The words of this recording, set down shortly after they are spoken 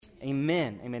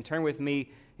Amen. Amen. Turn with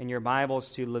me in your Bibles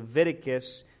to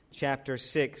Leviticus chapter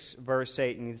 6, verse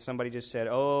 8. And somebody just said,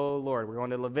 oh, Lord, we're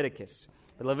going to Leviticus.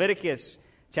 But Leviticus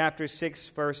chapter 6,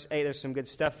 verse 8, there's some good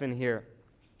stuff in here.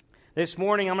 This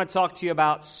morning, I'm going to talk to you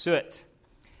about soot.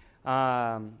 We're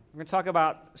going to talk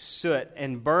about soot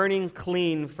and burning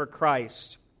clean for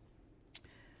Christ.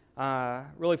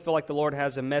 Really feel like the Lord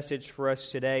has a message for us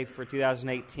today for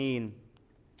 2018.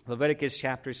 Leviticus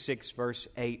chapter 6, verse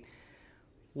 8.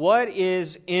 What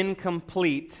is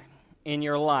incomplete in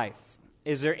your life?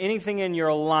 Is there anything in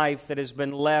your life that has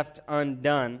been left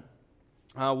undone?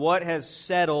 What has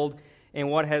settled and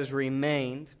what has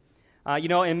remained?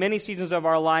 In many seasons of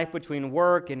our life, between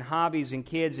work and hobbies and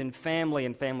kids and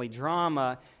family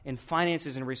drama and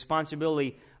finances and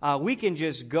responsibility, we can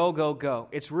just go.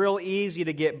 It's real easy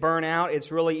to get burnt out.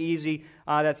 It's really easy.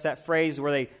 That's that phrase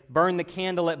where they burn the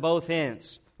candle at both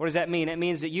ends. What does that mean? It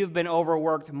means that you've been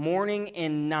overworked morning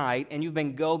and night, and you've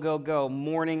been go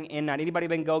morning and night. Anybody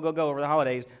been go over the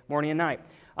holidays, morning and night?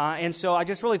 And so I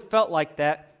just really felt like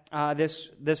that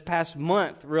this past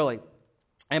month, really.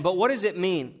 But what does it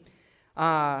mean?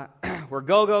 We're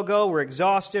go, we're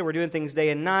exhausted, we're doing things day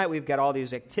and night, we've got all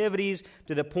these activities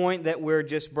to the point that we're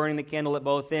just burning the candle at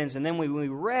both ends. And then when we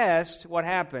rest, what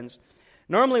happens?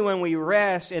 Normally when we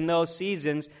rest in those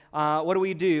seasons, what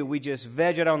do? We just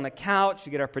veg out on the couch,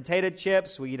 we get our potato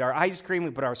chips, we eat our ice cream,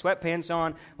 we put our sweatpants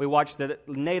on, we watch the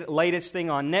latest thing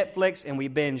on Netflix, and we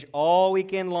binge all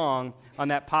weekend long on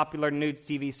that popular new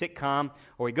TV sitcom,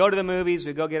 or we go to the movies,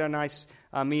 we go get a nice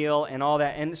meal and all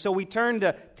that. And so we turn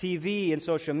to TV and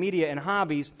social media and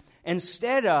hobbies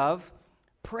instead of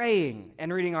praying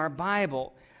and reading our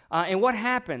Bible. And what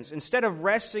happens? Instead of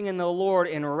resting in the Lord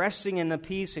and resting in the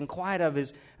peace and quiet of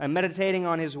His, meditating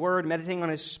on His Word, meditating on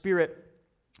His Spirit,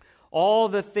 all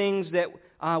the things that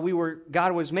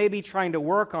God was maybe trying to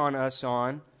work on us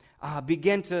on,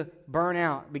 begin to burn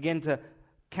out, begin to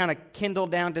kind of kindle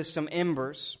down to some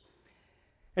embers.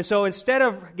 And so instead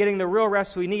of getting the real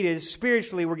rest we needed,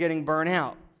 spiritually we're getting burnt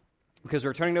out because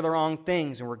we're turning to the wrong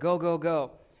things and we're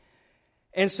go.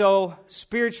 And so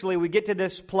spiritually we get to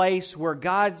this place where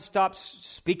God stops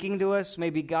speaking to us.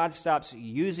 Maybe God stops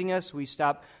using us. We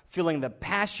stop feeling the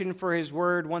passion for His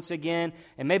Word once again.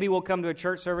 And maybe we'll come to a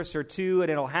church service or two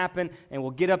and it'll happen and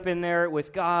we'll get up in there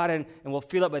with God and we'll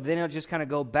feel it, but then it'll just kind of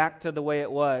go back to the way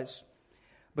it was.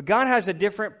 But God has a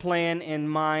different plan in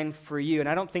mind for you, and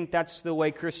I don't think that's the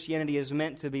way Christianity is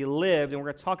meant to be lived, and we're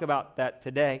going to talk about that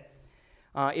today.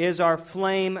 Is our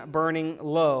flame burning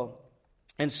low?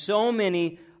 And so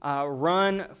many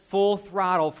run full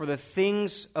throttle for the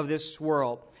things of this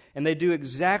world, and they do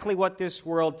exactly what this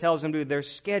world tells them to do. Their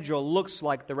schedule looks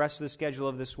like the rest of the schedule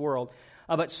of this world.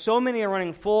 But so many are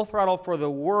running full throttle for the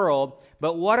world,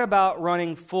 but what about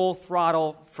running full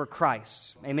throttle for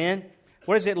Christ? Amen?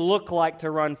 What does it look like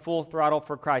to run full throttle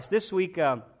for Christ? This week, we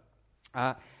had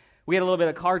a little bit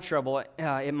of car trouble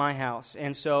in my house.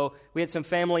 And so we had some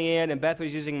family in, and Beth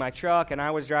was using my truck, and I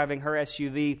was driving her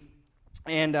SUV.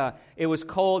 And it was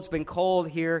cold. It's been cold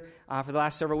here for the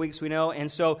last several weeks, we know.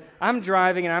 And so I'm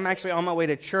driving, and I'm actually on my way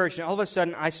to church. And all of a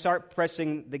sudden, I start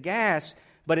pressing the gas,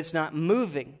 but it's not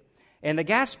moving. And the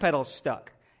gas pedal's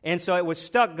stuck. And so it was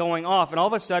stuck going off, and all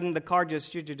of a sudden the car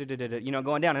just,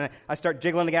 going down. And I start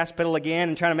jiggling the gas pedal again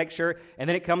and trying to make sure, and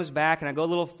then it comes back, and I go a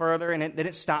little further, and then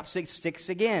it stops, it sticks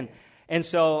again. And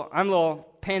so I'm a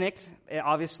little panicked,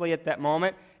 obviously, at that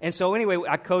moment. And so anyway,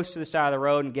 I coast to the side of the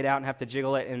road and get out and have to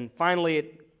jiggle it, and finally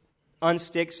it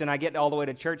unsticks, and I get all the way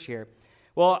to church here.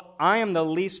 Well, I am the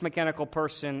least mechanical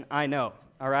person I know,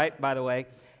 all right, by the way.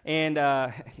 And,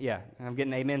 yeah, I'm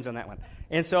getting amens on that one.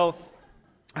 And so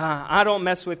I don't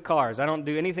mess with cars. I don't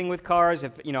do anything with cars.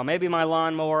 If maybe my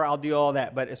lawnmower, I'll do all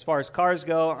that. But as far as cars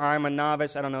go, I'm a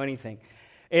novice. I don't know anything.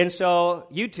 And so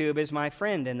YouTube is my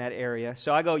friend in that area.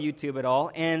 So I go YouTube it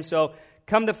all. And so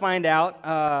come to find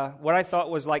out, what I thought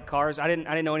was like cars, I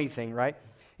didn't know anything, right?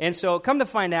 And so come to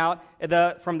find out,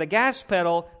 from the gas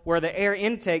pedal where the air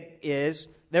intake is,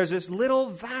 there's this little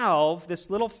valve, this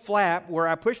little flap where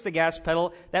I push the gas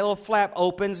pedal, that little flap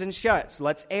opens and shuts,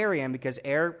 lets air in because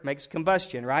air makes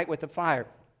combustion, right, with the fire.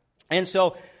 And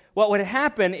so what would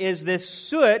happen is this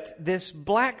soot, this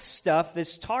black stuff,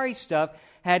 this tarry stuff,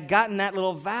 had gotten that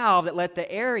little valve that let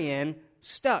the air in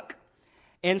stuck.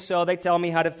 And so they tell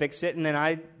me how to fix it, and then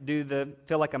I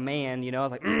feel like a man,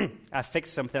 like, I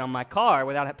fixed something on my car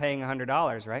without paying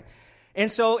 $100, right?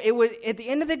 And so it was, at the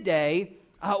end of the day,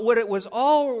 what it was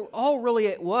all really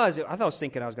it was, I thought I was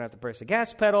thinking I was going to have to press the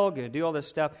gas pedal, going to do all this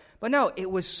stuff. But no,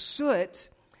 it was soot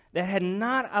that had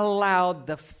not allowed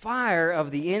the fire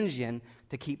of the engine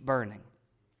to keep burning.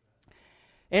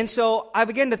 And so I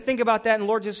began to think about that, and the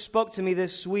Lord just spoke to me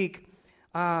this week.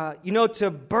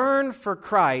 To burn for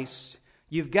Christ,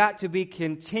 you've got to be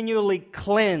continually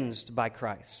cleansed by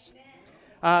Christ.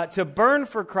 To burn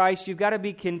for Christ, you've got to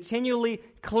be continually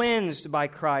cleansed by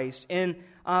Christ. And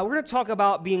we're going to talk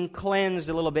about being cleansed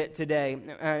a little bit today.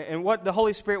 And what the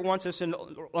Holy Spirit wants us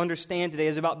to understand today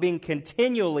is about being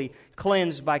continually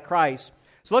cleansed by Christ.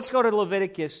 So let's go to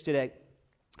Leviticus today.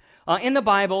 In the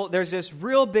Bible, there's this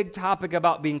real big topic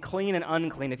about being clean and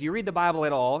unclean. If you read the Bible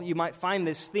at all, you might find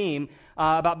this theme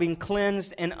about being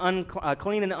cleansed and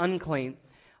clean and unclean.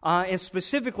 And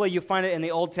specifically, you find it in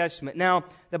the Old Testament. Now,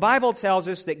 the Bible tells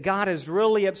us that God is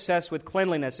really obsessed with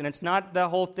cleanliness, and it's not the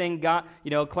whole thing,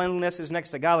 cleanliness is next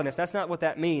to godliness. That's not what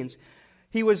that means.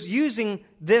 He was using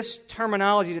this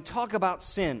terminology to talk about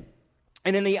sin.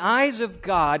 And in the eyes of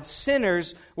God,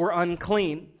 sinners were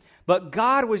unclean. But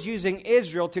God was using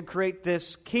Israel to create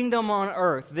this kingdom on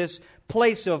earth, this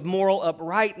place of moral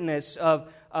uprightness,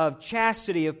 of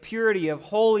chastity, of purity, of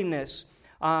holiness.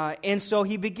 And so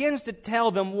he begins to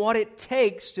tell them what it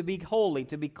takes to be holy,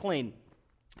 to be clean.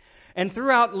 And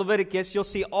throughout Leviticus, you'll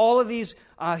see all of these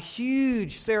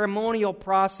huge ceremonial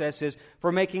processes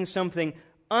for making something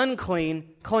unclean,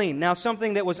 clean. Now,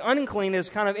 something that was unclean is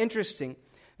kind of interesting,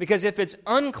 because if it's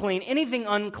unclean, anything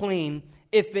unclean,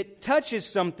 if it touches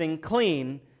something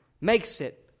clean, makes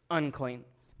it unclean.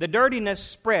 The dirtiness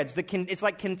spreads. It's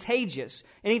like contagious.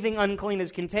 Anything unclean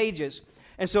is contagious.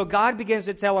 And so God begins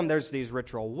to tell them there's these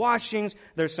ritual washings,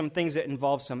 there's some things that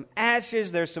involve some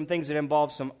ashes, there's some things that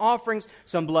involve some offerings,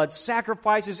 some blood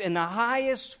sacrifices, and the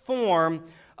highest form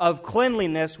of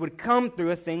cleanliness would come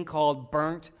through a thing called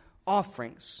burnt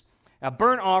offerings. A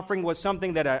burnt offering was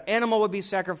something that an animal would be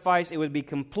sacrificed, it would be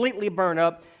completely burned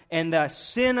up, and the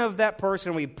sin of that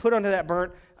person would be put onto that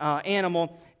burnt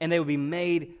animal, and they would be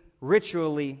made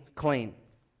ritually clean.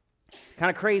 Kind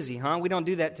of crazy, huh? We don't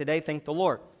do that today, thank the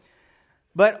Lord.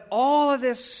 But all of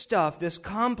this stuff, this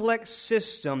complex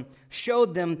system,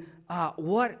 showed them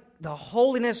what the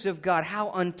holiness of God,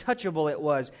 how untouchable it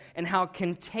was, and how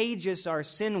contagious our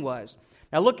sin was.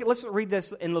 Now let's read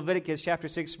this in Leviticus chapter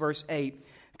 6, verse 8,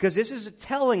 because this is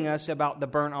telling us about the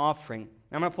burnt offering.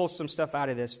 I'm going to pull some stuff out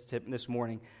of this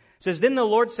morning. It says, "Then the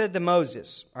Lord said to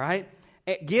Moses," all right,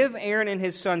 "Give Aaron and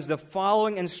his sons the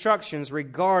following instructions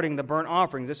regarding the burnt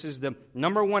offerings." This is the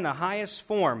number one, the highest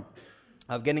form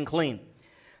of getting clean.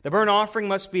 "The burnt offering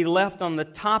must be left on the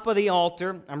top of the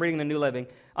altar," I'm reading the New Living,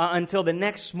 "until the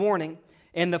next morning.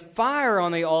 And the fire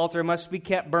on the altar must be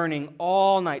kept burning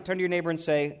all night." Turn to your neighbor and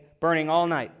say, "Burning all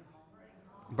night."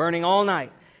 Burning all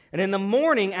night. "And in the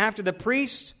morning, after the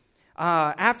priest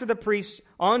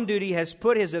on duty has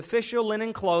put his official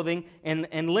linen clothing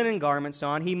and linen garments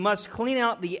on, he must clean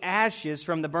out the ashes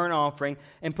from the burnt offering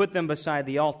and put them beside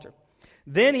the altar.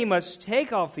 Then he must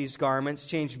take off these garments,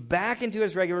 change back into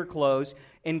his regular clothes,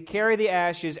 and carry the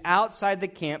ashes outside the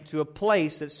camp to a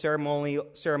place that's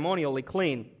ceremonially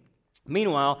clean.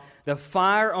 Meanwhile, the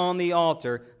fire on the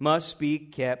altar must be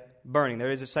kept burning."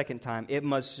 There is a second time. It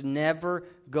must never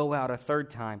go out a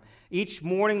third time. "Each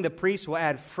morning the priest will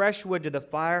add fresh wood to the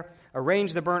fire,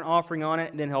 arrange the burnt offering on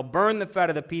it, and then he'll burn the fat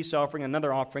of the peace offering,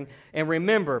 another offering. And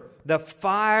remember, the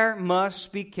fire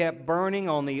must be kept burning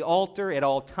on the altar at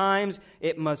all times.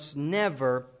 It must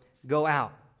never go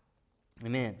out."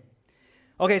 Amen.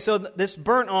 Okay, so this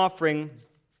burnt offering,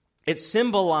 it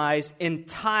symbolized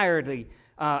entirety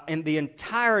in the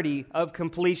entirety of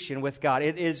completion with God.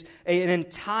 It is an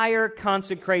entire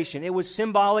consecration. It was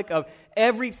symbolic of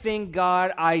everything,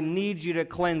 God, I need you to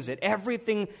cleanse it.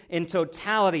 Everything in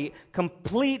totality,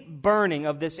 complete burning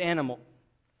of this animal.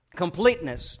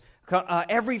 Completeness.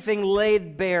 Everything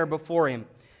laid bare before him.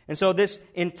 And so this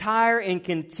entire and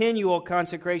continual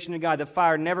consecration to God, the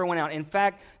fire never went out. In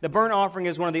fact, the burnt offering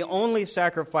is one of the only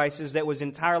sacrifices that was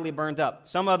entirely burnt up.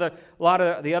 A lot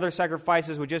of the other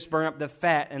sacrifices would just burn up the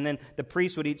fat, and then the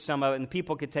priest would eat some of it, and the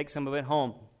people could take some of it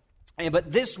home.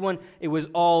 But this one, it was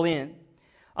all in.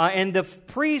 And the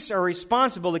priests are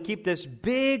responsible to keep this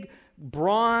big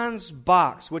bronze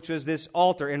box, which was this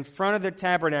altar in front of the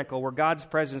tabernacle where God's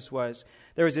presence was.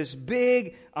 There was this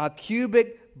big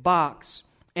cubic box.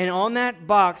 And on that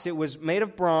box, it was made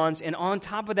of bronze, and on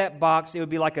top of that box, it would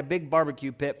be like a big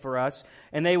barbecue pit for us.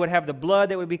 And they would have the blood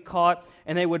that would be caught,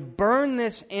 and they would burn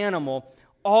this animal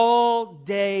all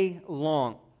day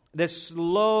long. Can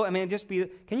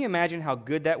you imagine how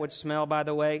good that would smell, by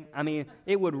the way? I mean,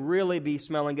 it would really be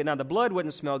smelling good. Now, the blood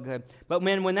wouldn't smell good, but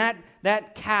when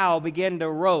that cow began to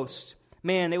roast,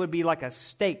 man, it would be like a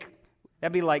steak.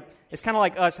 It's kind of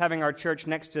like us having our church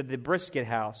next to the brisket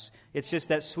house. It's just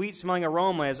that sweet-smelling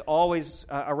aroma is always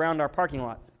around our parking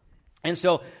lot. And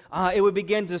so it would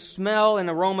begin to smell an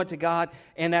aroma to God,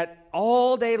 and that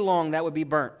all day long that would be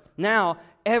burnt. Now,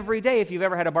 every day, if you've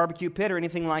ever had a barbecue pit or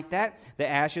anything like that, the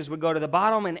ashes would go to the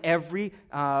bottom, and every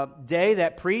day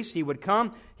that priest, he would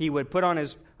come, he would put on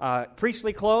his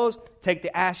priestly clothes, take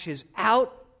the ashes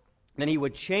out, then he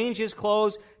would change his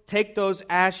clothes, take those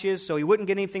ashes so he wouldn't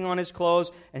get anything on his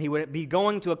clothes, and he would be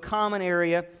going to a common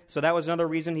area, so that was another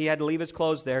reason he had to leave his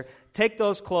clothes there. Take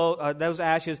those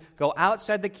ashes, go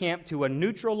outside the camp to a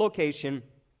neutral location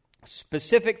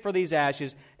specific for these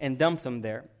ashes, and dump them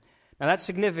there. Now that's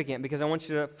significant because I want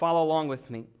you to follow along with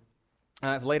me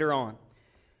later on.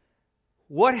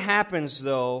 What happens,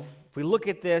 though, if we look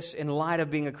at this in light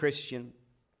of being a Christian,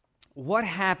 what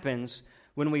happens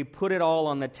when we put it all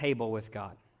on the table with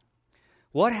God?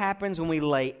 What happens when we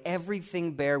lay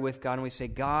everything bare with God and we say,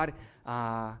 God,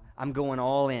 I'm going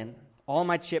all in. All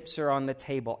my chips are on the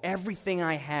table. Everything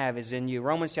I have is in you.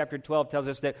 Romans chapter 12 tells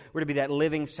us that we're to be that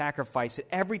living sacrifice, that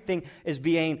everything is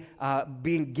being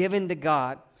given to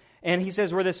God. And he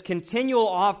says we're this continual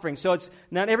offering. So it's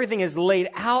not everything is laid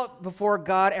out before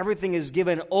God. Everything is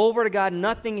given over to God.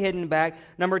 Nothing hidden back.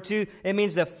 Number two, it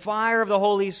means the fire of the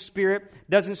Holy Spirit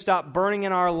doesn't stop burning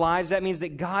in our lives. That means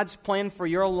that God's plan for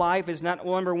your life is not,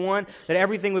 number one, that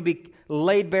everything would be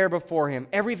laid bare before Him.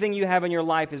 Everything you have in your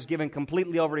life is given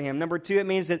completely over to Him. Number two, it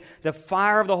means that the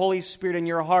fire of the Holy Spirit in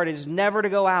your heart is never to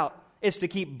go out. It's to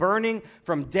keep burning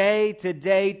from day to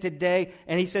day to day.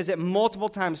 And he says it multiple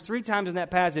times, 3 times in that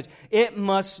passage. It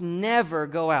must never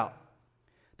go out.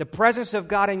 The presence of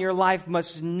God in your life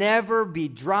must never be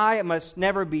dry. It must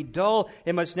never be dull.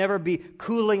 It must never be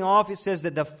cooling off. It says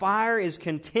that the fire is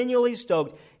continually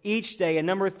stoked each day. And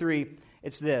number 3,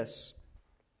 it's this.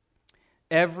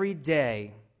 Every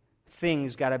day,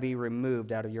 things got to be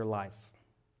removed out of your life.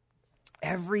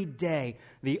 Every day,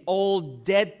 the old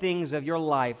dead things of your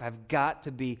life have got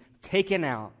to be taken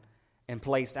out and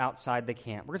placed outside the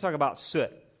camp. We're going to talk about soot.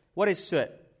 What is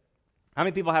soot? How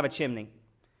many people have a chimney?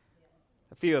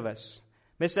 A few of us.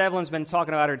 Miss Evelyn's been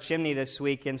talking about her chimney this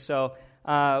week, and so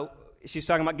she's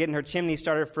talking about getting her chimney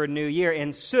started for a new year.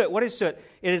 And soot, what is soot?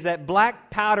 It is that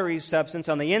black powdery substance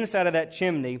on the inside of that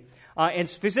chimney. And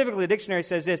specifically, the dictionary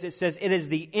says this. It says it is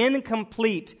the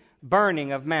incomplete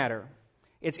burning of matter.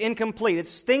 It's incomplete.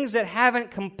 It's things that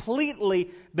haven't completely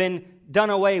been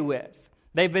done away with.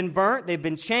 They've been burnt, they've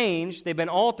been changed, they've been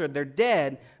altered, they're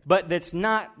dead, but that's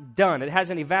not done. It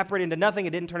hasn't evaporated into nothing. It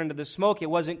didn't turn into the smoke. It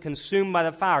wasn't consumed by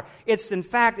the fire. In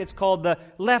fact, it's called the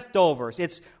leftovers.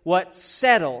 It's what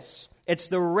settles. It's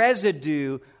the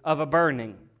residue of a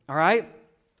burning. All right?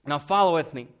 Now follow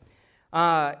with me.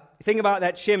 Think about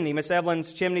that chimney. Miss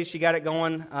Evelyn's chimney, she got it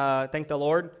going. Thank the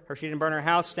Lord. She didn't burn her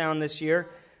house down this year.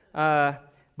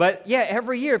 But yeah,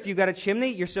 every year if you've got a chimney,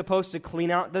 you're supposed to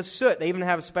clean out the soot. They even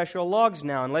have special logs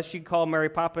now. Unless you call Mary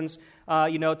Poppins,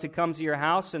 to come to your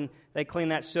house and they clean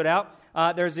that soot out.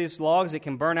 There's these logs that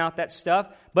can burn out that stuff.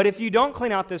 But if you don't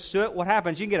clean out this soot, what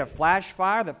happens? You can get a flash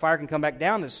fire. The fire can come back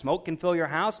down. The smoke can fill your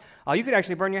house. You could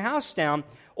actually burn your house down.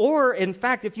 Or, in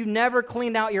fact, if you never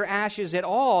cleaned out your ashes at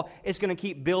all, it's going to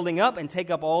keep building up and take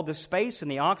up all the space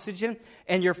and the oxygen.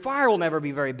 And your fire will never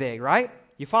be very big, right?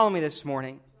 You follow me this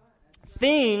morning?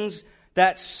 Things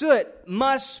that soot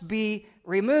must be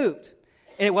removed.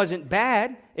 And it wasn't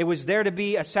bad. It was there to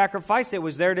be a sacrifice. It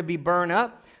was there to be burned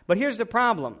up. But here's the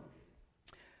problem.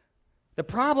 The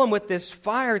problem with this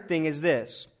fire thing is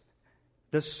this.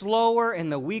 The slower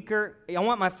and the weaker, I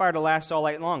want my fire to last all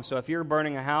night long. So if you're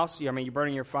burning a house, you're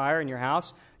burning your fire in your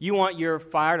house, you want your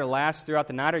fire to last throughout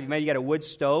the night, or maybe you got a wood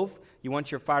stove. You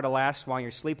want your fire to last while you're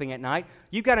sleeping at night.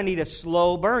 You've got to need a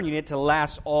slow burn. You need it to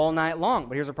last all night long.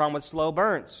 But here's the problem with slow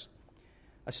burns.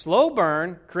 A slow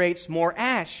burn creates more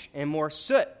ash and more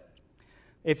soot.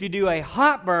 If you do a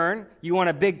hot burn, you want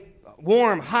a big,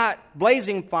 warm, hot,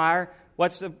 blazing fire.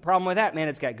 What's the problem with that? Man,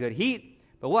 it's got good heat.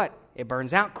 But what? It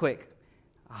burns out quick.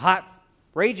 A hot,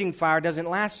 raging fire doesn't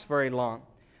last very long.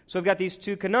 So we've got these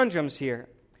two conundrums here.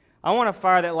 I want a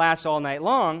fire that lasts all night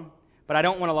long, but I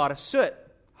don't want a lot of soot.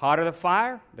 Hotter the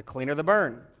fire, the cleaner the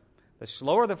burn. The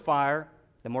slower the fire,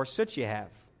 the more soot you have,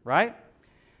 right?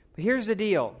 But here's the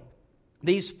deal.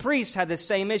 These priests had the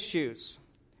same issues.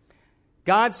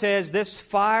 God says this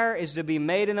fire is to be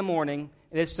made in the morning,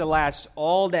 and it's to last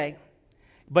all day.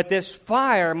 But this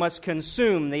fire must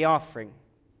consume the offering.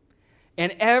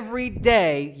 And every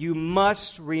day you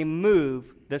must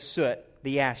remove the soot,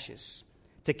 the ashes,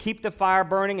 to keep the fire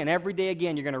burning. And every day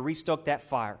again, you're going to restoke that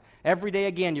fire. Every day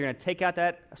again, you're going to take out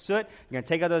that soot, you're going to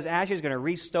take out those ashes, you're going to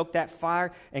restoke that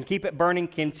fire and keep it burning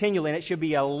continually. And it should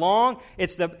be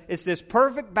it's this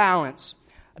perfect balance.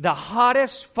 The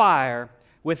hottest fire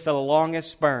with the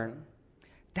longest burn.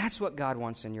 That's what God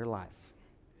wants in your life.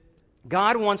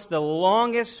 God wants the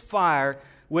longest fire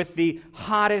with the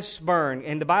hottest burn.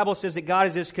 And the Bible says that God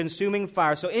is this consuming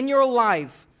fire. So in your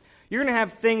life, you're going to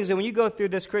have things, and when you go through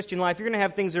this Christian life, you're going to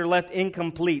have things that are left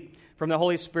incomplete from the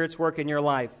Holy Spirit's work in your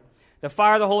life. The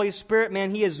fire of the Holy Spirit, man,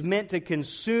 He is meant to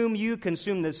consume you,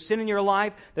 consume the sin in your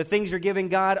life, the things you're giving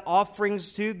God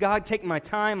offerings to. God, take my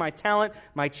time, my talent,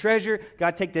 my treasure.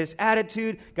 God, take this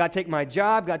attitude. God, take my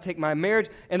job. God, take my marriage.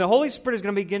 And the Holy Spirit is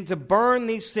going to begin to burn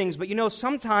these things. But you know,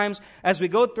 sometimes as we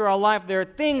go through our life, there are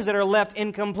things that are left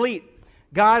incomplete.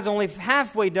 God's only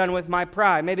halfway done with my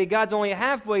pride. Maybe God's only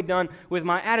halfway done with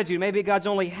my attitude. Maybe God's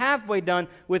only halfway done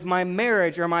with my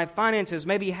marriage or my finances.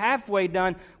 Maybe halfway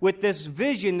done with this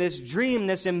vision, this dream,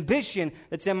 this ambition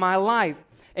that's in my life.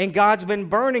 And God's been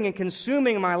burning and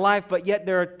consuming my life, but yet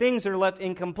there are things that are left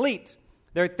incomplete.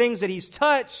 There are things that He's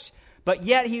touched, but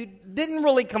yet He didn't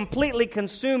really completely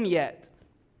consume yet.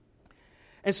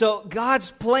 And so God's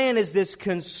plan is this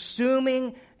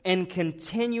consuming and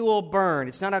continual burn.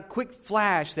 It's not a quick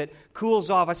flash that cools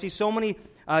off. I see so many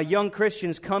young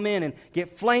Christians come in and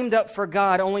get flamed up for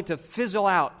God only to fizzle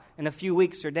out in a few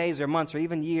weeks or days or months or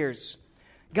even years.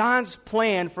 God's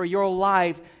plan for your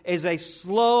life is a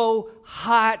slow,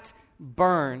 hot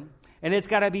burn, and it's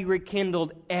got to be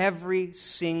rekindled every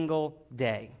single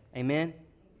day. Amen?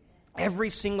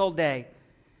 Every single day.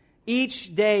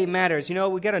 Each day matters. You know,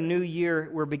 we got a new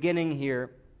year we're beginning here.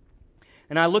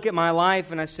 And I look at my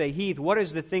life and I say, Heath, what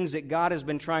is the things that God has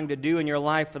been trying to do in your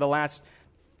life for the last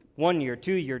 1 year,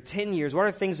 2 years, 10 years? What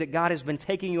are things that God has been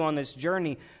taking you on this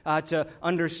journey to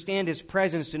understand His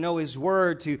presence, to know His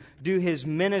Word, to do His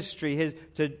ministry,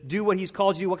 to do what He's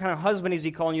called you? What kind of husband is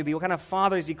He calling you to be? What kind of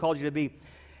father has He called you to be?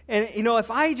 And, you know,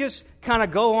 if I just kind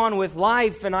of go on with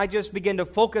life and I just begin to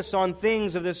focus on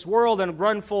things of this world and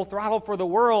run full throttle for the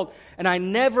world, and I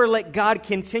never let God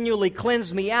continually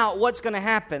cleanse me out, what's going to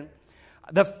happen?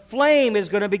 The flame is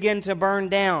going to begin to burn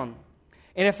down.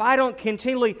 And if I don't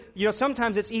continually, you know,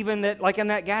 sometimes it's even that, like in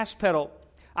that gas pedal,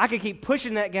 I could keep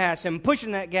pushing that gas and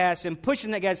pushing that gas and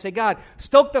pushing that gas. Say, God,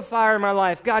 stoke the fire in my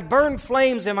life. God, burn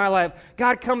flames in my life.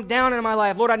 God, come down in my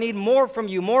life. Lord, I need more from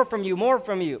you, more from you, more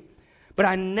from you. But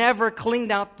I never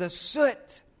cleaned out the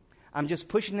soot. I'm just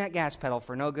pushing that gas pedal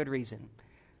for no good reason.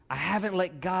 I haven't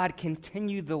let God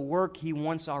continue the work He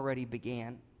once already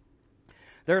began.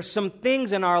 There are some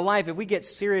things in our life, if we get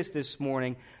serious this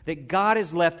morning, that God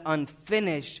has left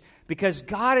unfinished because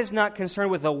God is not concerned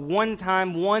with a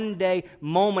one-time, one-day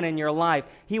moment in your life.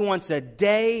 He wants a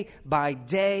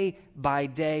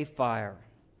day-by-day-by-day fire.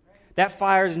 That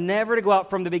fire is never to go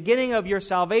out. From the beginning of your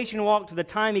salvation walk to the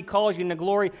time He calls you into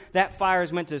glory, that fire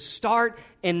is meant to start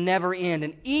and never end.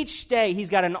 And each day, He's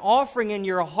got an offering in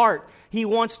your heart He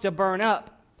wants to burn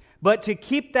up. But to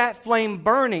keep that flame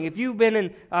burning, if you've been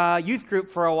in youth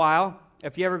group for a while,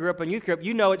 if you ever grew up in youth group,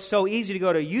 you know it's so easy to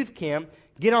go to youth camp,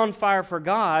 get on fire for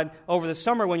God over the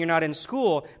summer when you're not in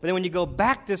school. But then when you go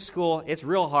back to school, it's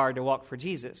real hard to walk for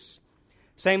Jesus.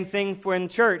 Same thing for in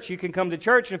church. You can come to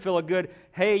church and feel a good,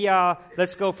 hey,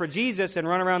 let's go for Jesus and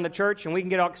run around the church and we can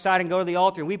get all excited and go to the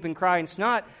altar and weep and cry and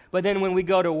snot. But then when we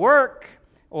go to work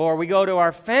or we go to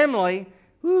our family,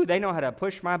 they know how to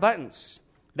push my buttons.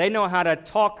 They know how to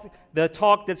talk the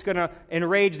talk that's going to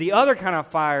enrage the other kind of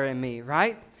fire in me,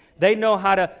 right? They know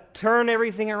how to turn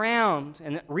everything around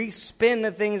and respin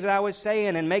the things that I was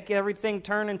saying and make everything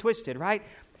turn and twisted, right?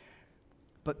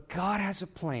 But God has a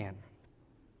plan.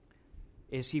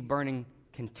 Is He burning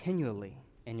continually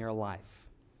in your life?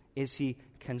 Is He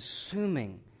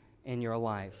consuming in your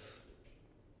life?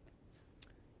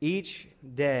 Each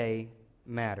day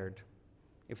mattered.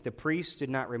 If the priest did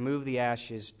not remove the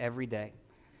ashes every day,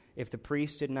 if the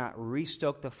priest did not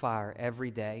restoke the fire every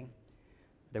day,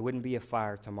 there wouldn't be a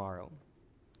fire tomorrow.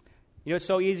 You know, it's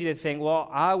so easy to think, well,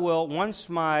 I will, once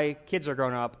my kids are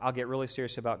grown up, I'll get really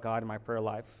serious about God in my prayer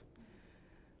life.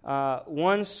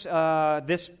 Once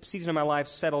this season of my life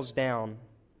settles down,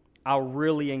 I'll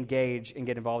really engage and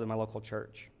get involved in my local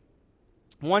church.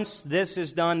 Once this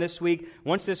is done this week,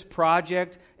 once this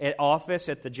project at office,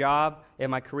 at the job,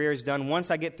 and my career is done, once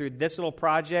I get through this little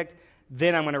project,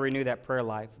 then I'm going to renew that prayer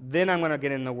life. Then I'm going to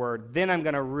get in the Word. Then I'm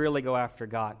going to really go after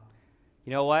God.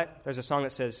 You know what? There's a song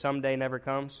that says, someday never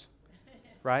comes,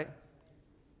 right?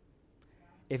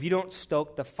 If you don't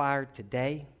stoke the fire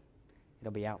today,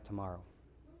 it'll be out tomorrow.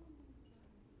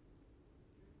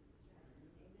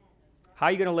 How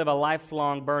are you going to live a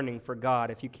lifelong burning for God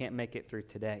if you can't make it through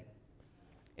today?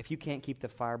 If you can't keep the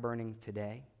fire burning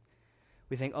today?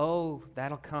 We think, oh,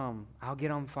 that'll come. I'll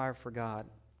get on fire for God.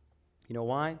 You know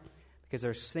why? Because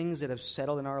there's things that have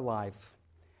settled in our life.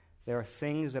 There are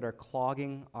things that are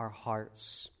clogging our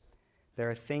hearts There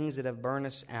are things that have burned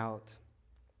us out.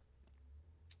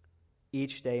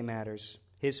 Each day matters.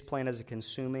 His plan is a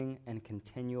consuming and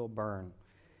continual burn.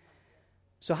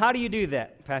 So how do you do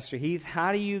that, Pastor Heath?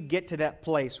 How do you get to that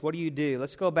place? What do you do?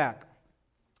 Let's go back.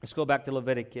 Let's go back to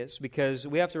Leviticus, because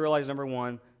we have to realize, number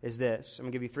one, is this. I'm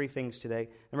going to give you three things today.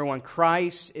 Number one,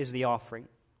 Christ is the offering.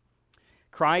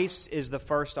 Christ is the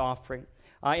first offering.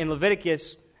 In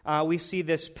Leviticus, we see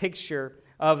this picture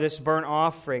of this burnt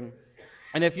offering.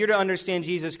 And if you're to understand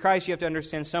Jesus Christ, you have to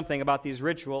understand something about these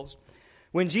rituals.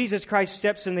 When Jesus Christ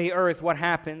steps in the earth, what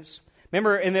happens?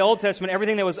 Remember, in the Old Testament,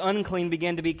 everything that was unclean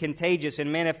began to be contagious.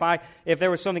 And man, if there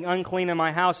was something unclean in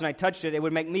my house and I touched it, it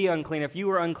would make me unclean. If you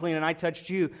were unclean and I touched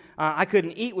you, I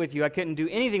couldn't eat with you. I couldn't do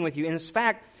anything with you. And in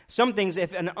fact, some things,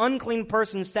 if an unclean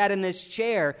person sat in this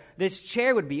chair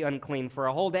would be unclean for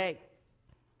a whole day.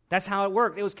 That's how it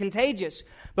worked. It was contagious.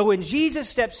 But when Jesus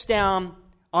steps down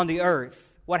on the earth,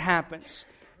 what happens?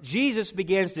 Jesus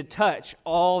begins to touch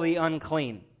all the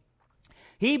unclean.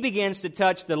 He begins to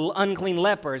touch the unclean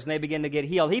lepers, and they begin to get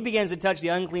healed. He begins to touch the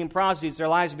unclean prostitutes. Their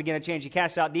lives begin to change. He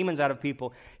casts out demons out of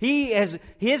people.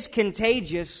 His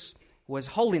contagious was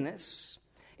holiness.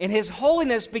 And his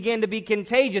holiness began to be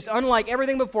contagious, unlike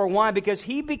everything before. Why? Because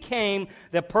he became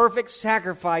the perfect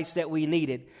sacrifice that we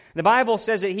needed. The Bible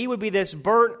says that he would be this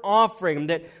burnt offering,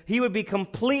 that he would be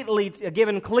completely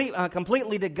given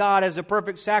completely to God as a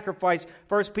perfect sacrifice.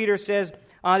 1 Peter says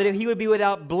that he would be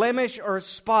without blemish or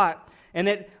spot. And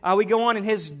that we go on, and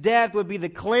his death would be the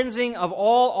cleansing of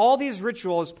all these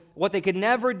rituals. What they could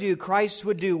never do, Christ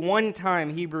would do one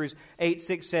time, Hebrews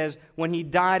 8:6 says, when he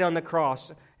died on the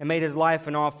cross and made his life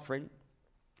an offering.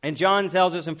 And John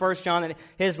tells us in 1 John that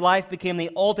his life became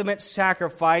the ultimate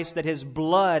sacrifice, that his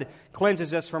blood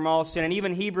cleanses us from all sin. And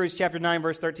even Hebrews chapter 9,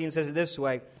 verse 13 says it this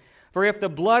way: for if the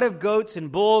blood of goats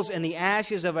and bulls and the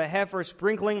ashes of a heifer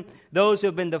sprinkling those who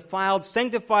have been defiled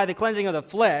sanctify the cleansing of the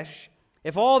flesh,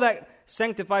 if all that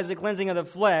sanctifies the cleansing of the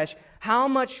flesh, how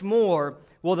much more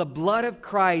will the blood of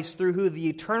Christ, through whom the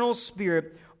eternal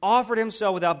Spirit offered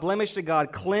himself without blemish to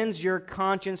God, cleanse your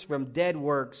conscience from dead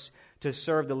works to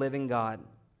serve the living God?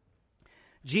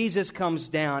 Jesus comes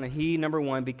down, and he, number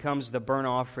one, becomes the burnt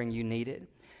offering you needed.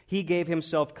 He gave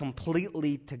himself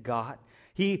completely to God.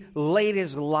 He laid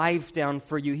his life down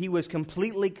for you. He was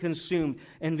completely consumed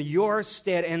in your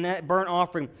stead. And that burnt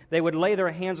offering, they would lay their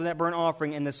hands on that burnt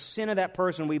offering, and the sin of that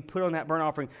person we put on that burnt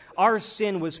offering. Our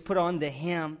sin was put onto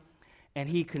him, and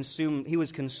he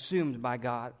was consumed by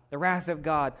God. The wrath of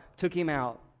God took him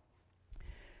out.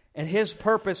 And his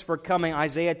purpose for coming,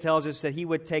 Isaiah tells us that he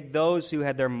would take those who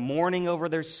had their mourning over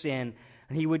their sin,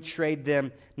 and he would trade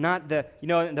them.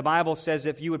 The Bible says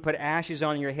if you would put ashes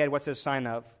on your head, what's a sign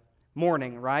of?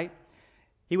 Mourning, right?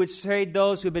 He would trade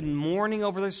those who have been mourning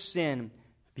over their sin,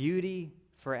 beauty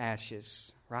for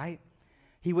ashes, right?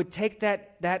 He would take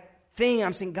that thing,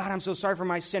 I'm saying, God, I'm so sorry for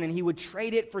my sin, and he would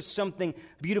trade it for something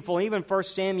beautiful. And even 1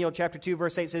 Samuel chapter 2,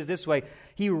 verse 8 says this way: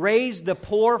 he raised the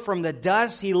poor from the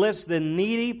dust, he lifts the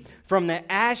needy from the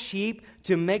ash heap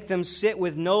to make them sit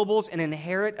with nobles and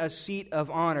inherit a seat of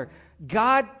honor.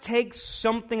 God takes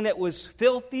something that was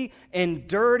filthy and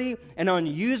dirty and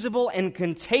unusable and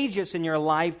contagious in your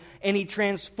life, and he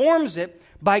transforms it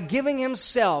by giving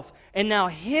himself, and now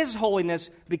his holiness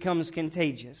becomes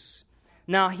contagious.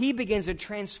 Now he begins to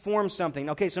transform something.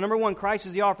 Okay, so number one, Christ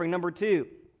is the offering. Number two,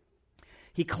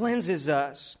 he cleanses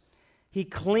us. He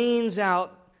cleans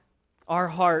out our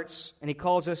hearts, and he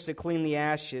calls us to clean the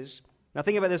ashes. Now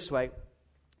think about it this way.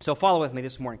 So follow with me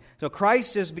this morning. So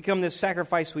Christ has become this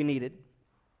sacrifice we needed.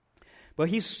 But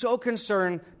he's so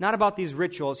concerned not about these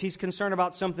rituals. He's concerned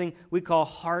about something we call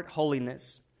heart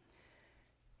holiness.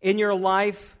 In your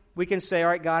life, we can say, all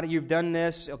right, God, you've done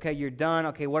this. Okay, you're done.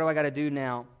 Okay, what do I got to do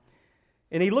now?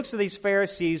 And he looks at these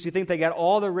Pharisees who think they got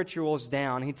all the rituals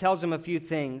down. He tells them a few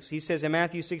things. He says in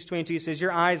Matthew 6:22, he says,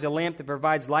 your eye is a lamp that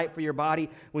provides light for your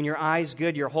body. When your eye is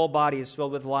good, your whole body is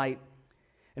filled with light.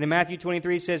 And in Matthew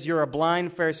 23, it says, you're a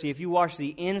blind Pharisee. If you wash the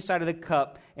inside of the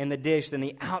cup and the dish, then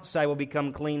the outside will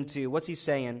become clean too. What's he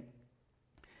saying?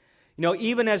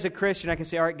 Even as a Christian, I can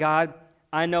say, all right, God,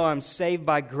 I know I'm saved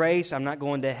by grace. I'm not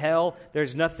going to hell.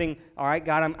 There's nothing, all right,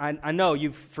 God, I know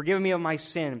you've forgiven me of my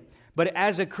sin. But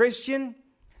as a Christian,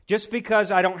 just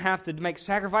because I don't have to make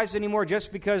sacrifices anymore,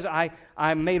 just because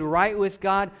I'm made right with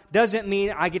God, doesn't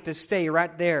mean I get to stay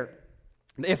right there.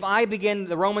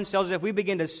 The Romans tells us, if we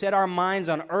begin to set our minds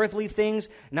on earthly things,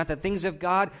 not the things of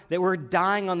God, that we're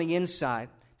dying on the inside.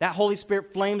 That Holy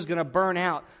Spirit flame is going to burn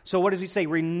out. So what does he say?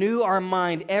 Renew our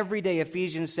mind every day.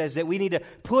 Ephesians says that we need to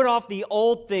put off the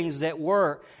old things that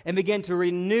were and begin to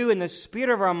renew in the spirit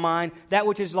of our mind that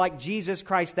which is like Jesus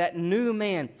Christ, that new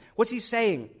man. What's he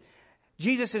saying?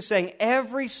 Jesus is saying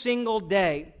every single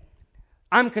day,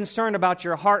 I'm concerned about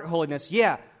your heart holiness.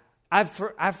 Yeah,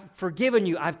 I've forgiven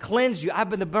you. I've cleansed you. I've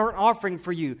been the burnt offering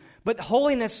for you. But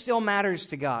holiness still matters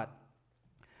to God.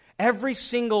 Every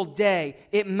single day,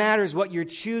 it matters what you're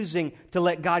choosing to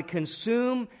let God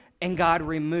consume and God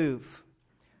remove.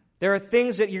 There are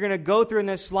things that you're going to go through in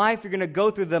this life. You're going to go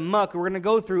through the muck. We're going to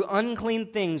go through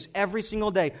unclean things every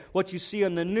single day. What you see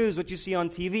on the news, what you see on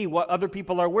TV, what other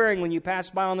people are wearing when you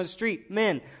pass by on the street.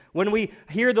 Men, when we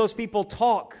hear those people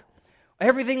talk,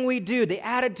 everything we do, the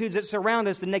attitudes that surround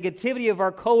us, the negativity of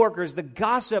our coworkers, the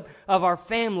gossip of our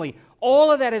family,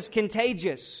 all of that is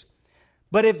contagious.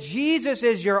 But if Jesus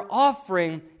is your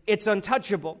offering, it's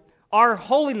untouchable. Our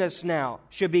holiness now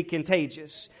should be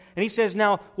contagious. And he says,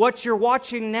 now, what you're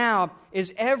watching now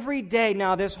is every day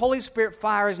now, this Holy Spirit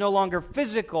fire is no longer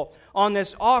physical on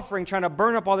this offering, trying to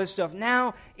burn up all this stuff.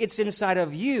 Now, it's inside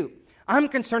of you. I'm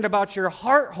concerned about your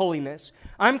heart holiness.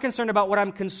 I'm concerned about what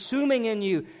I'm consuming in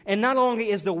you. And not only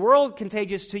is the world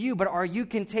contagious to you, but are you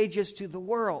contagious to the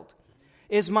world?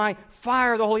 Is my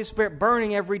fire of the Holy Spirit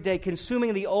burning every day,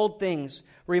 consuming the old things,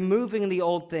 removing the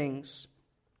old things?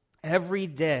 Every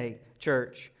day,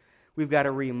 church, we've got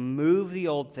to remove the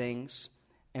old things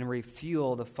and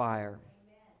refuel the fire.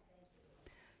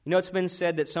 You know, it's been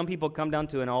said that some people come down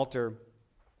to an altar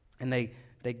and they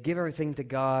give everything to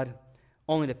God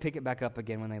only to pick it back up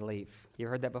again when they leave. You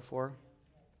heard that before?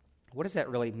 What does that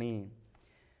really mean?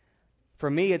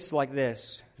 For me, it's like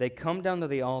this. They come down to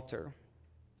the altar,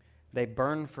 they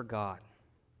burn for God,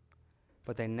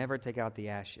 but they never take out the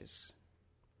ashes.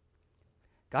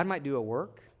 God might do a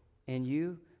work in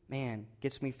you. Man,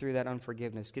 gets me through that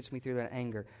unforgiveness, gets me through that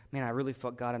anger. Man, I really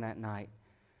felt God in that night.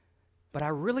 But I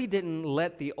really didn't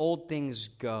let the old things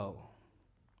go.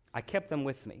 I kept them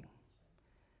with me.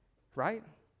 Right?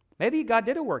 Maybe God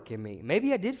did a work in me.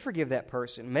 Maybe I did forgive that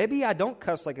person. Maybe I don't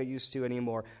cuss like I used to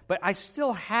anymore. But I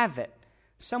still have it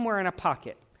somewhere in a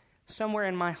pocket, somewhere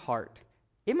in my heart.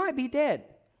 It might be dead.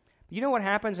 You know what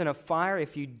happens in a fire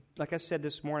if you, like I said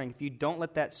this morning, if you don't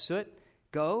let that soot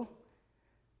go?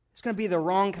 It's going to be the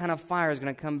wrong kind of fire is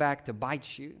going to come back to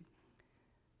bite you.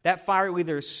 That fire will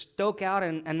either stoke out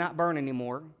and not burn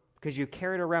anymore because you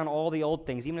carried around all the old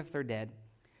things, even if they're dead.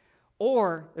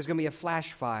 Or there's going to be a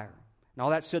flash fire. And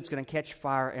all that soot's going to catch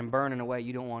fire and burn in a way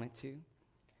you don't want it to.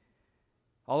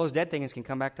 All those dead things can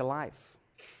come back to life.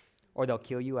 Or they'll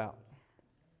kill you out.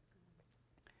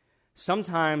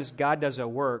 Sometimes God does a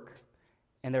work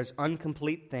and there's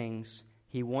incomplete things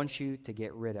He wants you to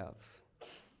get rid of.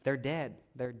 They're dead.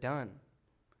 They're done.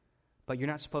 But you're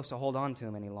not supposed to hold on to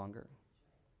them any longer.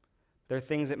 There are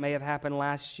things that may have happened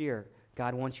last year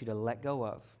God wants you to let go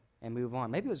of and move on.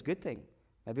 Maybe it was a good thing.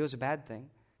 Maybe it was a bad thing.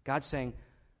 God's saying,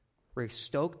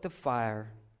 stoke the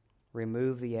fire,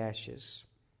 remove the ashes.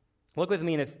 Look with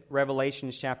me in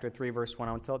Revelation chapter 3, verse 1.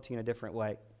 I want to tell it to you in a different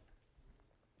way.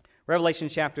 Revelation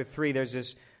chapter 3, there's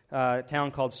this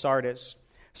town called Sardis.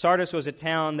 Sardis was a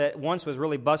town that once was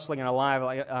really bustling and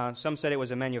alive. Some said it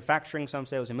was a manufacturing, some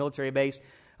said it was a military base.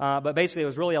 But basically it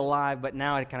was really alive, but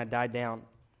now it kind of died down.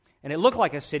 And it looked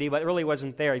like a city, but it really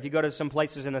wasn't there. If you go to some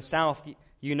places in the south,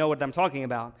 you know what I'm talking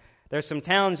about. There's some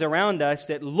towns around us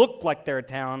that look like they're a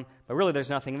town, but really there's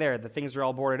nothing there. The things are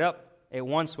all boarded up. It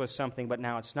once was something, but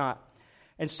now it's not.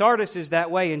 And Sardis is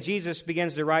that way, and Jesus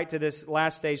begins to write to this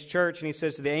last days church, and He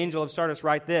says to the angel of Sardis,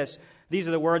 write this. These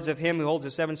are the words of Him who holds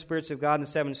the 7 spirits of God and the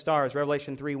 7 stars,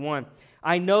 Revelation 3:1.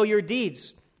 I know your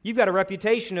deeds. You've got a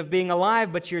reputation of being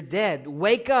alive, but you're dead.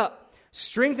 Wake up.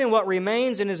 Strengthen what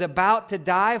remains and is about to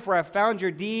die, for I found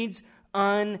your deeds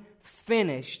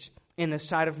unfinished in the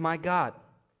sight of my God.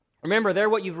 Remember, they're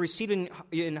what you've received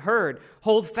and heard.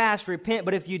 Hold fast, repent.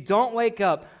 But if you don't wake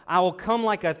up, I will come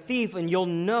like a thief, and you'll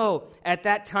know at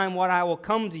that time what I will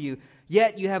come to you.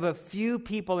 Yet you have a few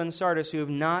people in Sardis who have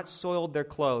not soiled their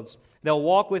clothes. They'll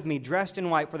walk with me dressed in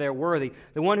white, for they're worthy.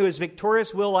 The one who is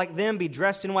victorious will, like them, be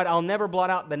dressed in white. I'll never blot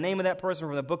out the name of that person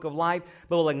from the book of life,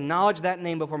 but will acknowledge that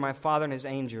name before my Father and His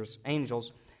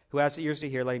angels. Who has ears to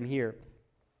hear, let him hear.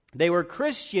 They were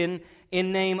Christian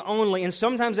in name only, and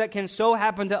sometimes that can so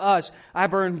happen to us. I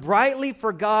burned brightly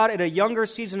for God at a younger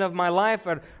season of my life,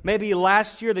 or maybe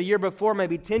last year, the year before,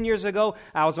 maybe 10 years ago.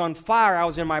 I was on fire. I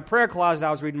was in my prayer closet.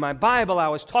 I was reading my Bible. I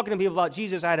was talking to people about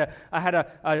Jesus. I had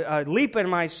a leap in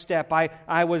my step.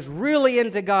 I was really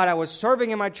into God. I was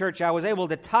serving in my church. I was able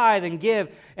to tithe and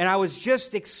give, and I was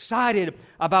just excited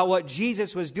about what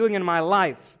Jesus was doing in my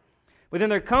life. But then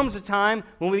there comes a time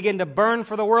when we begin to burn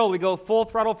for the world. We go full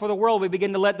throttle for the world. We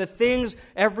begin to let the things,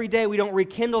 every day we don't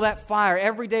rekindle that fire.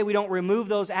 Every day we don't remove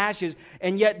those ashes.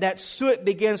 And yet that soot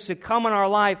begins to come in our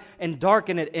life and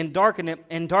darken it and darken it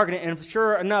and darken it. And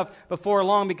sure enough, before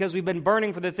long, because we've been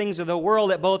burning for the things of the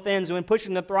world at both ends and been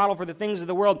pushing the throttle for the things of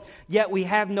the world, yet we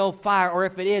have no fire. Or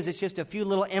if it is, it's just a few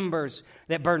little embers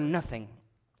that burn nothing.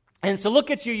 And to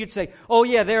look at you, you'd say, oh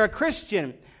yeah, they're a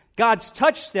Christian. God's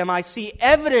touched them. I see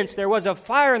evidence there was a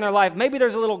fire in their life. Maybe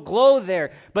there's a little glow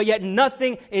there, but yet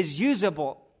nothing is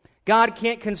usable. God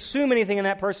can't consume anything in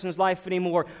that person's life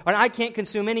anymore, and I can't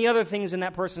consume any other things in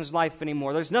that person's life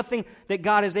anymore. There's nothing that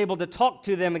God is able to talk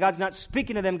to them. God's not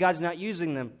speaking to them. God's not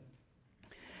using them.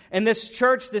 And this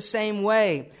church, the same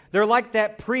way. They're like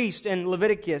that priest in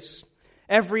Leviticus.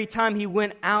 Every time he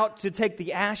went out to take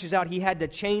the ashes out, he had to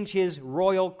change his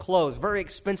royal clothes, very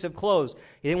expensive clothes.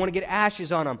 He didn't want to get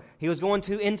ashes on them. He was going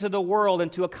into the world,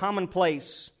 into a common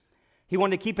place. He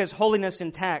wanted to keep his holiness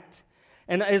intact.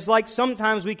 And it's like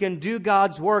sometimes we can do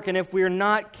God's work, and if we're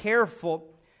not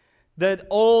careful, the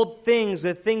old things,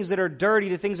 the things that are dirty,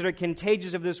 the things that are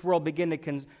contagious of this world begin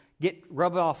to get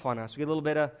rub off on us. We get a little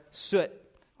bit of soot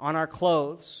on our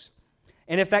clothes.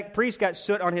 And if that priest got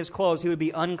soot on his clothes, he would be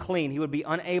unclean. He would be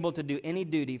unable to do any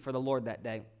duty for the Lord that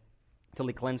day until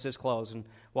he cleansed his clothes and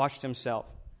washed himself.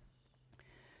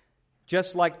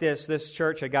 Just like this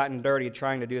church had gotten dirty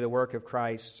trying to do the work of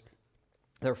Christ.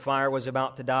 Their fire was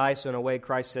about to die, so in a way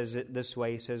Christ says it this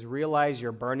way. He says, realize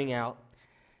you're burning out.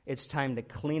 It's time to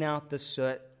clean out the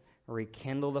soot,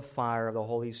 rekindle the fire of the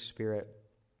Holy Spirit.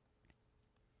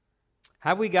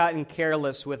 Have we gotten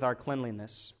careless with our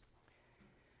cleanliness?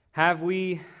 Have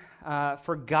we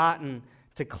forgotten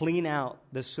to clean out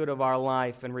the soot of our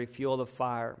life and refuel the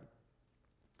fire?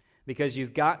 Because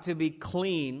you've got to be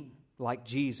clean like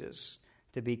Jesus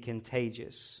to be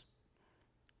contagious.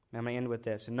 Now, I'm going to end with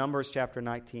this. In Numbers chapter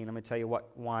 19, I'm going to tell you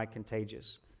why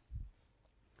contagious.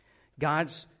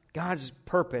 God's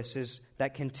purpose is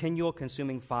that continual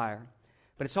consuming fire,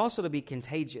 but it's also to be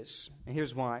contagious. And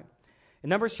here's why. In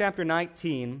Numbers chapter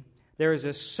 19, there is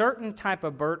a certain type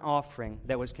of burnt offering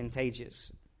that was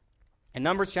contagious. In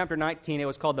Numbers chapter 19, it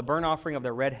was called the burnt offering of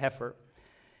the red heifer.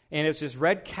 And it's this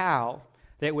red cow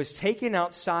that was taken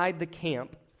outside the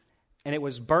camp, and it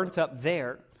was burnt up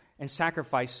there and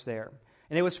sacrificed there.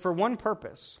 And it was for one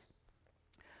purpose.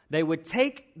 They would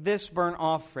take this burnt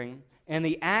offering and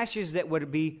the ashes that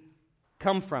would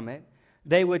come from it,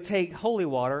 they would take holy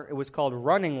water, it was called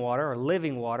running water or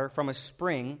living water from a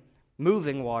spring,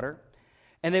 moving water,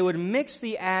 and they would mix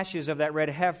the ashes of that red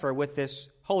heifer with this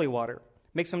holy water,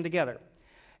 mix them together.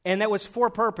 And that was for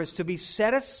purpose, to be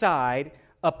set aside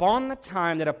upon the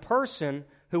time that a person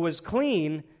who was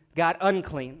clean got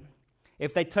unclean.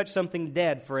 If they touched something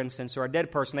dead, for instance, or a dead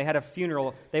person, they had a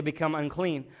funeral, they become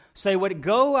unclean. So they would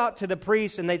go out to the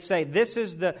priest and they'd say, this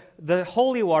is the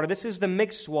holy water, this is the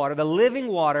mixed water, the living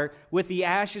water with the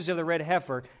ashes of the red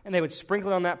heifer. And they would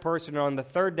sprinkle it on that person, and on the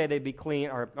third day they'd be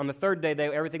clean, or on the third day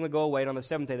everything would go away, and on the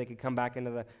seventh day they could come back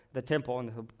into the temple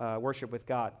and worship with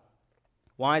God.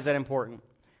 Why is that important?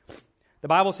 The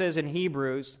Bible says in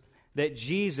Hebrews that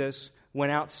Jesus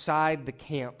went outside the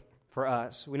camp for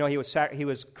us. We know he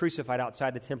was crucified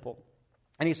outside the temple.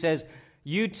 And he says,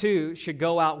 you too should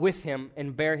go out with him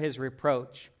and bear his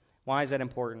reproach. Why is that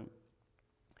important?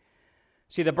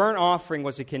 See, the burnt offering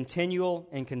was a continual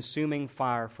and consuming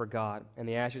fire for God, and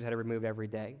the ashes had to be removed every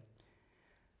day.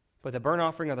 But the burnt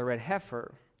offering of the red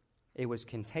heifer, it was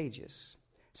contagious.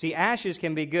 See, ashes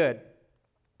can be good.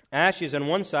 Ashes on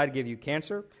one side give you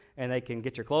cancer, and they can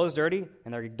get your clothes dirty,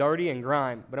 and they're dirty and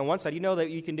grime. But on one side, you know that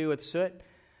you can do with soot.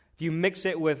 If you mix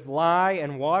it with lye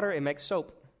and water, it makes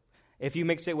soap. If you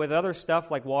mix it with other stuff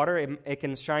like water, it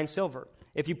can shine silver.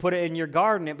 If you put it in your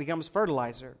garden, it becomes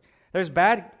fertilizer. There's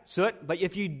bad soot, but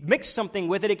if you mix something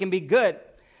with it, it can be good.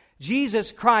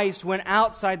 Jesus Christ went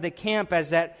outside the camp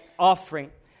as that offering.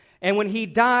 And when he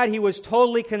died, he was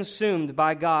totally consumed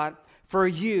by God for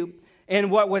you.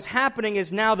 And what was happening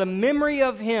is now the memory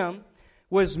of him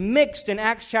was mixed in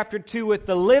Acts chapter 2 with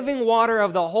the living water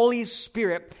of the Holy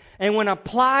Spirit. And when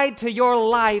applied to your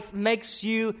life, makes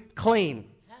you clean.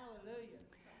 Hallelujah.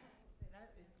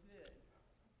 That is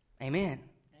good. Amen.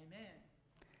 Amen.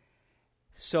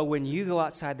 So when you go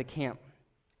outside the camp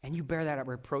and you bear that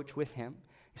reproach with him,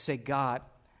 you say, God,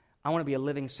 I want to be a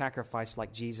living sacrifice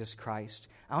like Jesus Christ.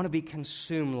 I want to be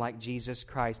consumed like Jesus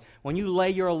Christ. When you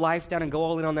lay your life down and go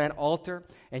all in on that altar,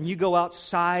 and you go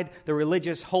outside the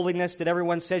religious holiness that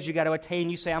everyone says you got to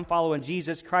attain, you say, I'm following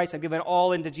Jesus Christ, I'm giving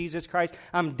all into Jesus Christ,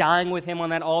 I'm dying with Him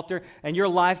on that altar, and your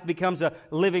life becomes a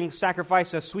living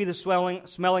sacrifice, a sweet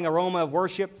smelling aroma of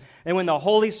worship. And when the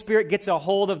Holy Spirit gets a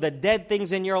hold of the dead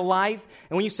things in your life,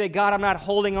 and when you say, God, I'm not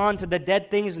holding on to the dead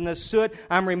things in the soot,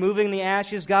 I'm removing the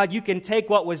ashes, God, you can take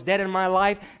what was dead in my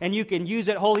life and you can use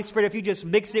it, Holy Spirit. If you just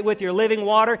mix it with your living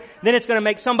water, then it's going to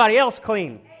make somebody else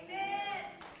clean.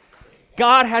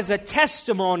 God has a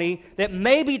testimony that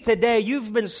maybe today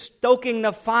you've been stoking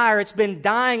the fire. It's been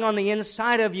dying on the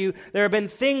inside of you. There have been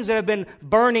things that have been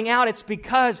burning out. It's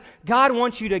because God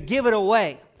wants you to give it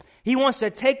away. He wants to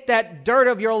take that dirt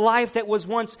of your life that was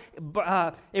once,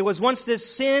 it was once this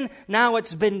sin. Now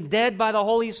it's been dead by the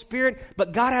Holy Spirit,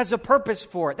 but God has a purpose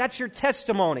for it. That's your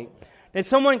testimony. And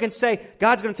someone can say,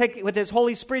 God's going to take, with His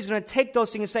Holy Spirit, He's going to take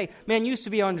those things and say, man, you used to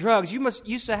be on drugs. You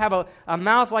used to have a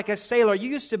mouth like a sailor. You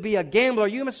used to be a gambler.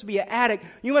 You must be an addict.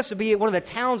 You must be one of the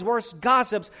town's worst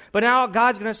gossips. But now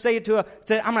God's going to say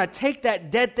I'm going to take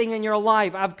that dead thing in your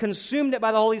life. I've consumed it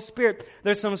by the Holy Spirit.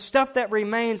 There's some stuff that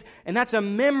remains, and that's a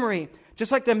memory.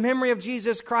 Just like the memory of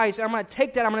Jesus Christ, I'm going to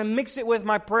take that, I'm going to mix it with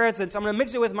my presence, I'm going to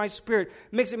mix it with my spirit,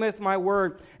 mix it with my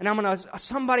word, and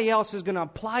somebody else is going to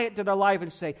apply it to their life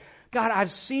and say, God, I've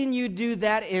seen you do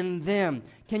that in them.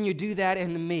 Can you do that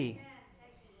in me?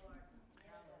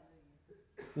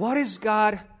 What does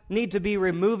God need to be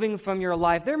removing from your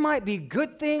life? There might be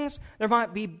good things, there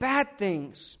might be bad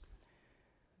things.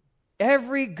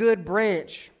 Every good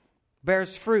branch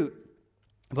bears fruit.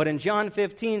 But in John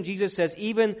 15, Jesus says,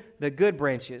 even the good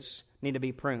branches need to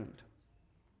be pruned.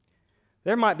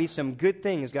 There might be some good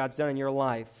things God's done in your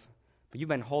life, but you've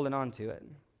been holding on to it.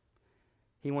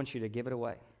 He wants you to give it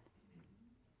away.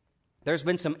 There's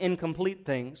been some incomplete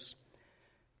things.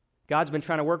 God's been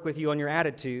trying to work with you on your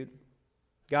attitude.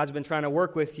 God's been trying to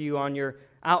work with you on your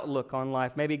outlook on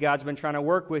life. Maybe God's been trying to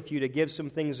work with you to give some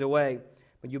things away,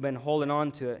 but you've been holding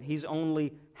on to it. He's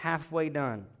only halfway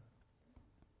done.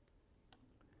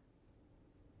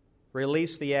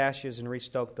 Release the ashes and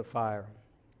restoke the fire.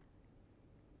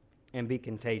 And be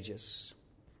contagious.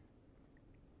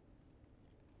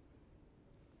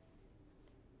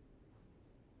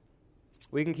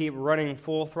 We can keep running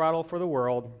full throttle for the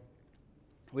world.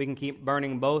 We can keep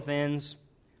burning both ends.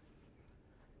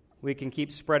 We can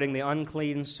keep spreading the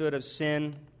unclean soot of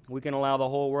sin. We can allow the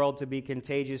whole world to be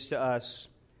contagious to us.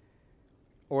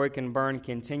 Or it can burn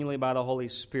continually by the Holy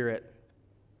Spirit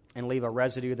and leave a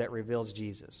residue that reveals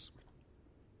Jesus.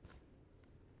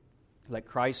 Let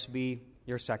Christ be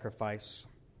your sacrifice.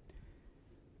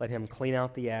 Let Him clean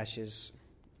out the ashes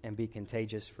and be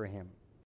contagious for Him.